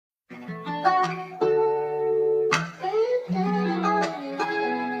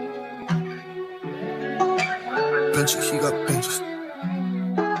pinches, he got pinches.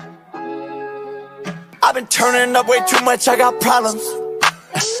 I've been turning up way too much, I got problems.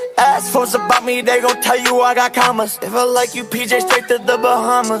 Ask folks about me, they gon' tell you I got commas. If I like you, PJ, straight to the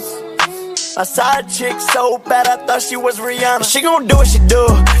Bahamas. My side chick so bad, I thought she was Rihanna. She gon' do what she do.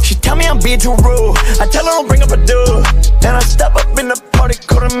 She tell me I'm being too rude. I tell her don't bring up a dude. Then I step up in the party,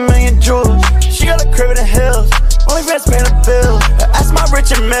 call a million jewels. She got a crib in the hills, only fans paying the bill. Ask my rich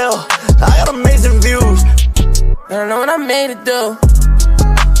and mill, I got amazing views. I don't know what I made it do.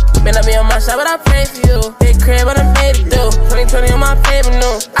 Been I be on my side, but I pray for you. Big crib, but I made it do. 2020 on my paper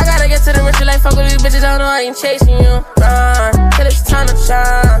new. I gotta get to the richer life, fuck with these bitches, I don't know I ain't chasing you. Run, till it's time to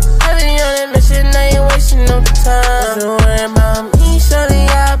shine. Heavy on that mission, now you wasting no time. Don't worry about me, shorty,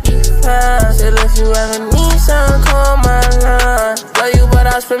 I'll be fine. Still if you ever need something, call my line. Love you, but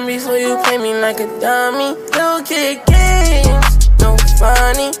I'll spend before you play me like a dummy. Little kid games, no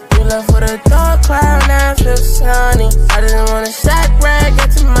funny. You left with a dark cloud, now I feel sunny. I didn't wanna sack rag, get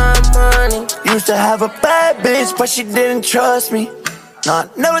to my money. Used to have a bad bitch, but she didn't trust me. Nah, I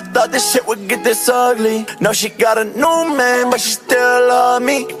never thought this shit would get this ugly. No, she got a new man, but she still love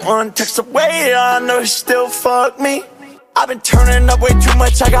me. One text away, I know she still fuck me. I've been turning up way too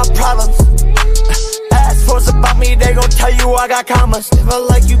much, I got problems. Ask folks about me, they gon' tell you I got commas. If I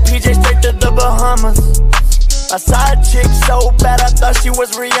like you, PJ, straight to the Bahamas. My side chick so bad, I thought she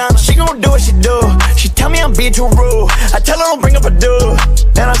was Rihanna. She gon' do what she do. She tell me I'm being too rude. I tell her don't bring up a dude.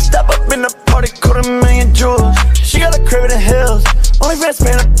 Then I step up in the party, call a million jewels. She got a crib in the hills, only fans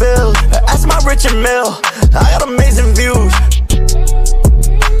paying the bill. Ask my rich and mill, I got amazing views.